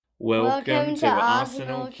Welcome to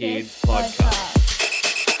Arsenal Kids Podcast.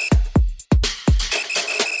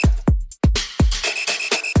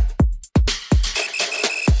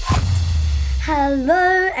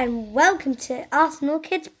 Hello and welcome to Arsenal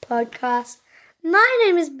Kids Podcast. My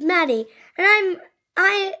name is Maddie and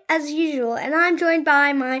I'm as usual, and I'm joined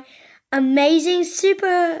by my amazing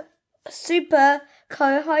super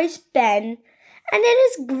co-host Ben, and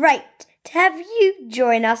it is great to have you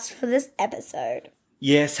join us for this episode.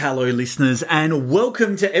 Yes, hello listeners, and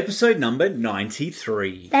welcome to episode number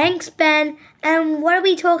 93. Thanks, Ben. And what are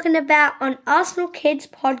we talking about on Arsenal Kids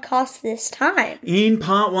Podcast this time? In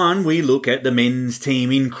part one, we look at the men's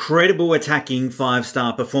team incredible attacking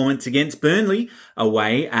 5-star performance against Burnley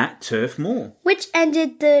away at Turf Moor, which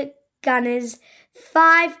ended the Gunners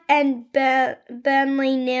 5 and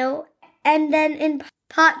Burnley 0. And then in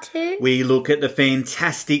part 2, we look at the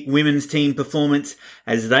fantastic women's team performance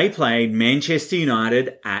as they played Manchester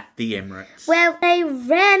United at the Emirates, well, they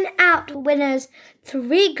ran out winners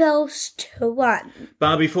 3-1.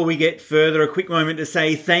 But before we get further, a quick moment to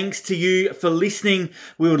say thanks to you for listening.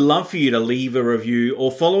 We would love for you to leave a review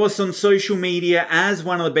or follow us on social media as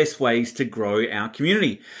one of the best ways to grow our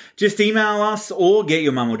community. Just email us or get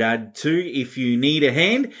your mum or dad too if you need a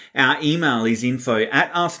hand. Our email is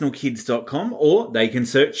info@arsenalkids.com, or they can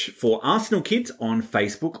search for Arsenal Kids on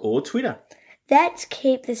Facebook or Twitter. Let's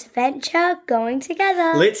keep this adventure going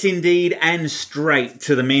together. Let's indeed, and straight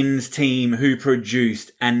to the men's team who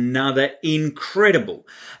produced another incredible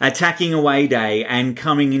attacking away day and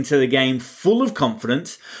coming into the game full of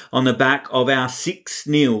confidence on the back of our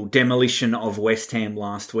 6-0 demolition of West Ham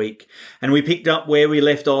last week. And we picked up where we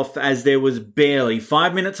left off as there was barely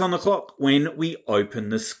 5 minutes on the clock when we opened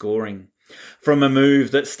the scoring. From a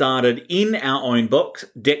move that started in our own box,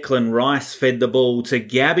 Declan Rice fed the ball to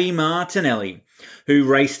Gabby Martinelli, who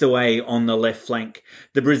raced away on the left flank.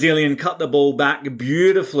 The Brazilian cut the ball back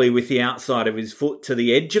beautifully with the outside of his foot to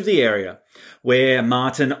the edge of the area, where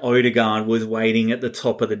Martin Odegaard was waiting at the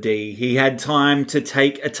top of the D. He had time to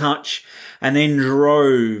take a touch and then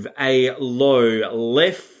drove a low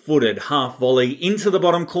left-footed half volley into the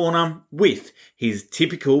bottom corner with his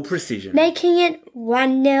typical precision, making it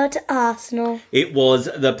 1-0 to Arsenal. It was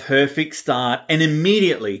the perfect start, and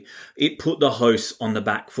immediately it put the hosts on the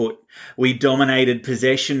back foot. We dominated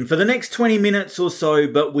possession for the next 20 minutes or so,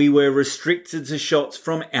 but we were restricted to shots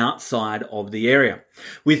from outside of the area,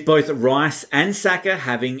 with both Rice and Saka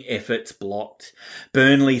having efforts blocked.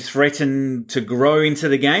 Burnley threatened to grow into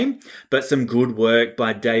the game, but some good work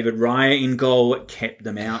by David Raya in goal kept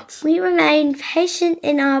them out. We remained patient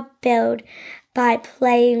in our build by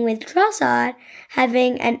playing with Trossard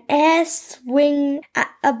having an air swing at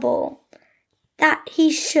a ball that he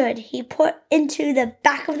put into the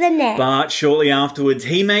back of the net. But shortly afterwards,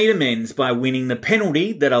 he made amends by winning the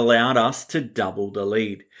penalty that allowed us to double the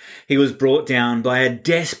lead. He was brought down by a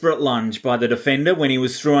desperate lunge by the defender when he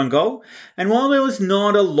was through on goal, and while there was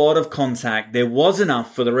not a lot of contact, there was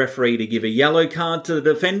enough for the referee to give a yellow card to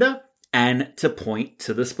the defender and to point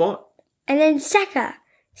to the spot. And then Saka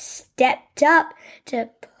stepped up to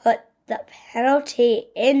put the penalty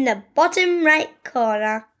in the bottom right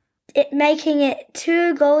corner, making it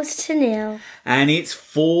 2-0. And it's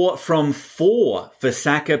 4 from 4 for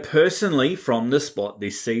Saka personally from the spot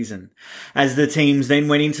this season. As the teams then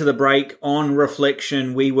went into the break, on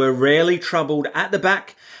reflection, we were rarely troubled at the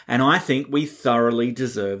back, and I think we thoroughly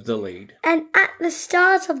deserved the lead. And at the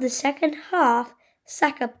start of the second half,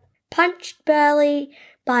 Saka punched Burnley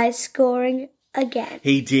by scoring again.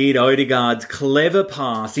 He did. Odegaard's clever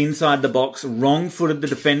pass inside the box wrong-footed the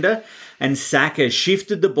defender, and Saka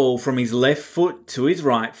shifted the ball from his left foot to his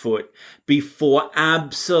right foot before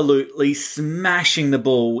absolutely smashing the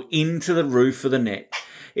ball into the roof of the net.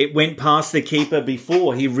 It went past the keeper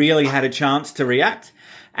before he really had a chance to react,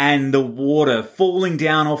 and the water falling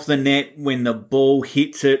down off the net when the ball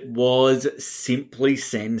hits it was simply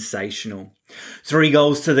sensational. 3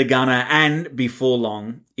 goals to the gunner, and before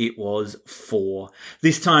long, it was 4.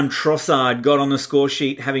 This time Trossard got on the score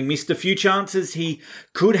sheet, having missed a few chances he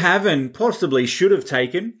could have and possibly should have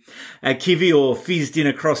taken. Kivior fizzed in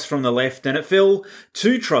across from the left, and it fell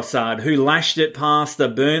to Trossard, who lashed it past the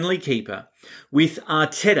Burnley keeper, with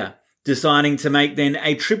Arteta deciding to make then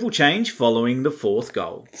a triple change following the 4th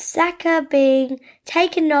goal. Saka being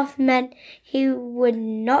taken off meant he would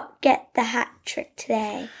not get the hat-trick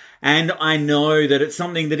today. And I know that it's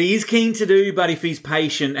something that he is keen to do, but if he's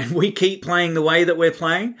patient and we keep playing the way that we're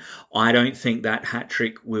playing, I don't think that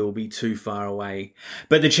hat-trick will be too far away.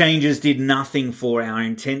 But the changes did nothing for our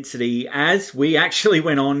intensity as we actually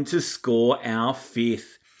went on to score our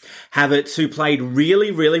 5th. Havertz, who played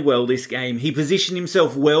really, really well this game. He positioned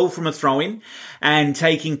himself well from a throw-in and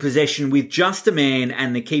taking possession with just a man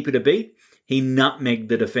and the keeper to beat. He nutmegged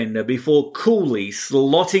the defender before coolly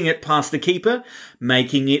slotting it past the keeper,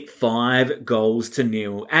 making it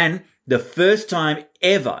 5-0. And the first time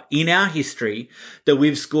ever in our history that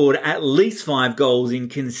we've scored at least 5 goals in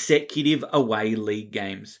consecutive away league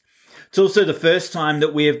games. It's also the first time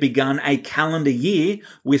that we have begun a calendar year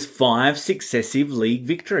with 5 successive league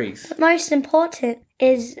victories. The most important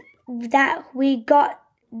is that we got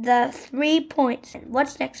the 3 points.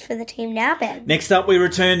 What's next for the team now, Ben? Next up, we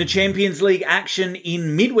return to Champions League action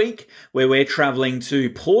in midweek, where we're travelling to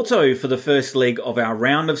Porto for the first leg of our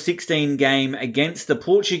round of 16 game against the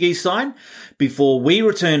Portuguese side, before we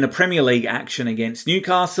return to Premier League action against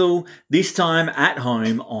Newcastle, this time at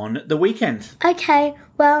home on the weekend. Okay,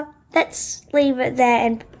 well, let's leave it there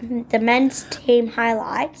in the men's team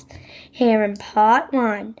highlights here in part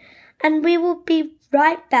 1. And we will be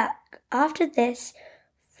right back after this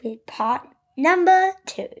with part number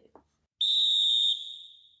 2.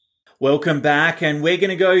 Welcome back, and we're going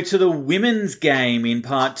to go to the women's game in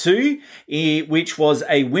part 2, which was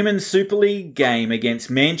a Women's Super League game against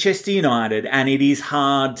Manchester United, and it is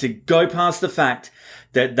hard to go past the fact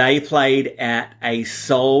that they played at a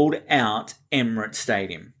sold-out Emirates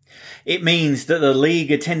Stadium. It means that the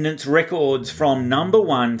league attendance records from number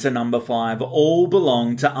 1 to number 5 all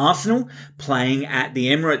belong to Arsenal playing at the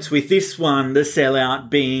Emirates, with this one, the sellout,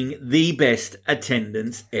 being the best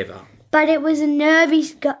attendance ever. But it was a nervy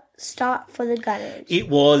start for the Gunners. It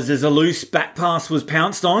was, as a loose back pass was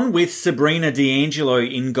pounced on, with Sabrina D'Angelo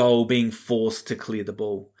in goal being forced to clear the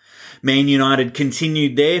ball. Man United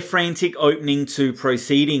continued their frantic opening to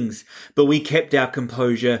proceedings, but we kept our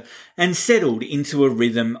composure and settled into a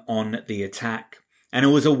rhythm on the attack. And it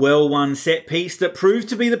was a well-won set piece that proved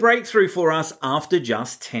to be the breakthrough for us after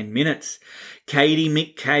just 10 minutes. Katie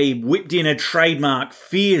McCabe whipped in a trademark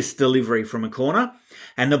fierce delivery from a corner,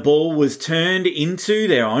 and the ball was turned into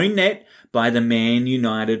their own net by the Man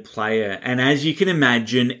United player. And as you can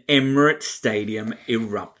imagine, Emirates Stadium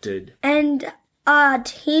erupted. And our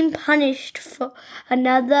team punished for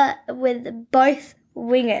another with both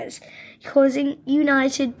wingers, causing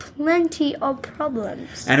United plenty of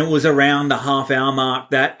problems. And it was around the half-hour mark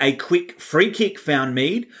that a quick free kick found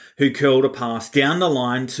Mead, who curled a pass down the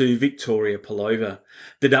line to Victoria Pelova.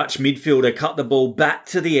 The Dutch midfielder cut the ball back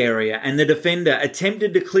to the area, and the defender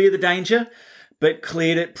attempted to clear the danger, but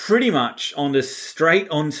cleared it pretty much straight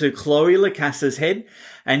onto Chloe Lacasse's head,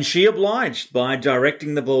 and she obliged by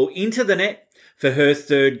directing the ball into the net for her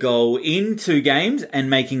 3rd goal in 2 games and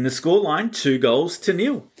making the scoreline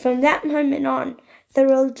 2-0. From that moment on, the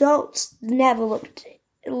results never looked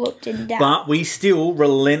in doubt. But we still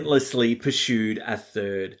relentlessly pursued a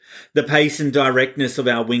 3rd. The pace and directness of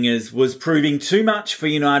our wingers was proving too much for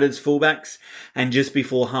United's fullbacks, and just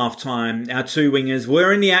before half-time, our 2 wingers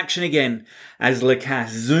were in the action again as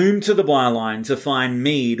Lacasse zoomed to the byline to find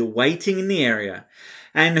Mead waiting in the area.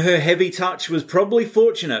 And her heavy touch was probably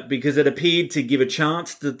fortunate because it appeared to give a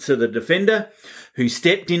chance to the defender, who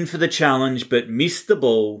stepped in for the challenge but missed the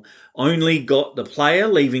ball, only got the player,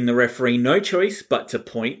 leaving the referee no choice but to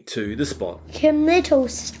point to the spot. Kim Little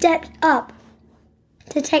stepped up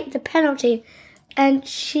to take the penalty, and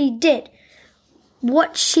she did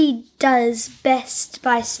what she does best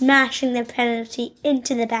by smashing the penalty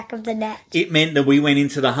into the back of the net. It meant that we went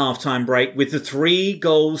into the halftime break with a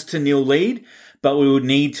 3-0 lead, but we would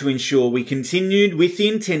need to ensure we continued with the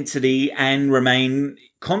intensity and remain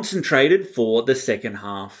concentrated for the second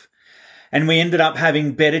half. And we ended up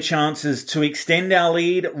having better chances to extend our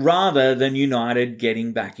lead rather than United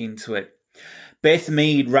getting back into it. Beth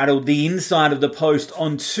Mead rattled the inside of the post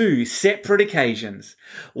on 2 separate occasions,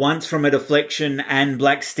 once from a deflection, and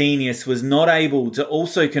Blackstenius was not able to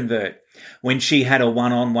also convert when she had a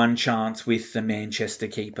one-on-one chance with the Manchester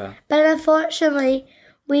keeper. But unfortunately,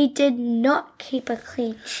 we did not keep a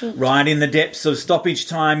clean sheet. Right in the depths of stoppage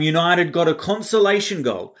time, United got a consolation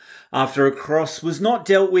goal after a cross was not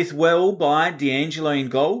dealt with well by D'Angelo in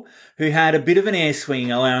goal, who had a bit of an air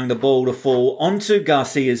swing, allowing the ball to fall onto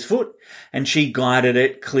Garcia's foot, and she guided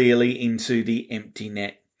it clearly into the empty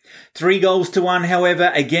net. 3-1,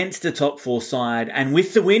 however, against the top 4 side, and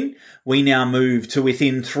with the win, we now move to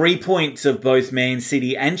within 3 points of both Man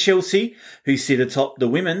City and Chelsea, who sit atop the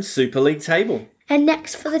Women's Super League table. And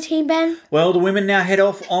next for the team, Ben? Well, the women now head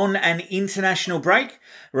off on an international break,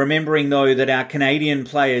 Remembering, though, that our Canadian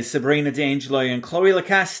players, Sabrina D'Angelo and Chloe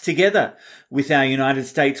Lacasse, together with our United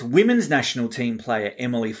States women's national team player,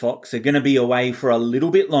 Emily Fox, are going to be away for a little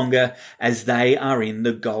bit longer as they are in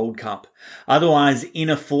the Gold Cup. Otherwise, in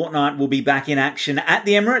a fortnight, we'll be back in action at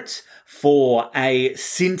the Emirates for a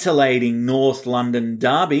scintillating North London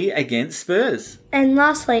derby against Spurs. And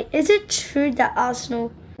lastly, is it true that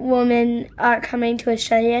Arsenal women are coming to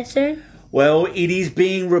Australia soon? Well, it is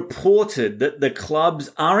being reported that the clubs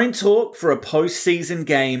are in talk for a post-season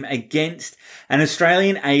game against an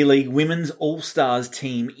Australian A-League Women's All-Stars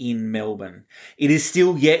team in Melbourne. It is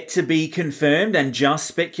still yet to be confirmed and just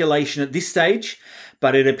speculation at this stage,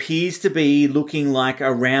 but it appears to be looking like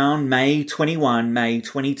around May 21, May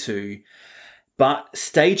 22. But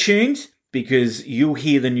stay tuned, because you'll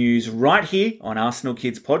hear the news right here on Arsenal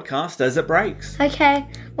Kids Podcast as it breaks. Okay,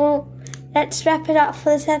 well, let's wrap it up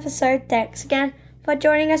for this episode. Thanks again for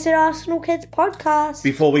joining us at Arsenal Kids Podcast.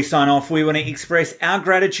 Before we sign off, we want to express our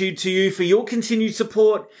gratitude to you for your continued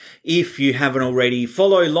support. If you haven't already,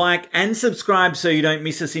 follow, like, and subscribe so you don't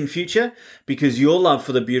miss us in future, because your love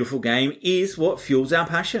for the beautiful game is what fuels our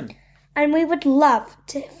passion. And we would love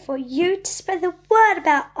for you to spread the word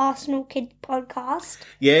about Arsenal Kids Podcast.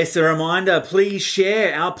 Yes, a reminder, please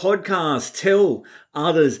share our podcast. Tell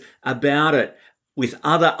others about it. With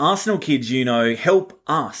other Arsenal kids you know, help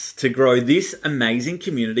us to grow this amazing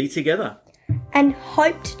community together. And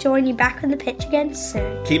hope to join you back on the pitch again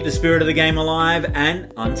soon. Keep the spirit of the game alive,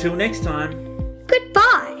 and until next time.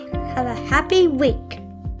 Goodbye. Have a happy week.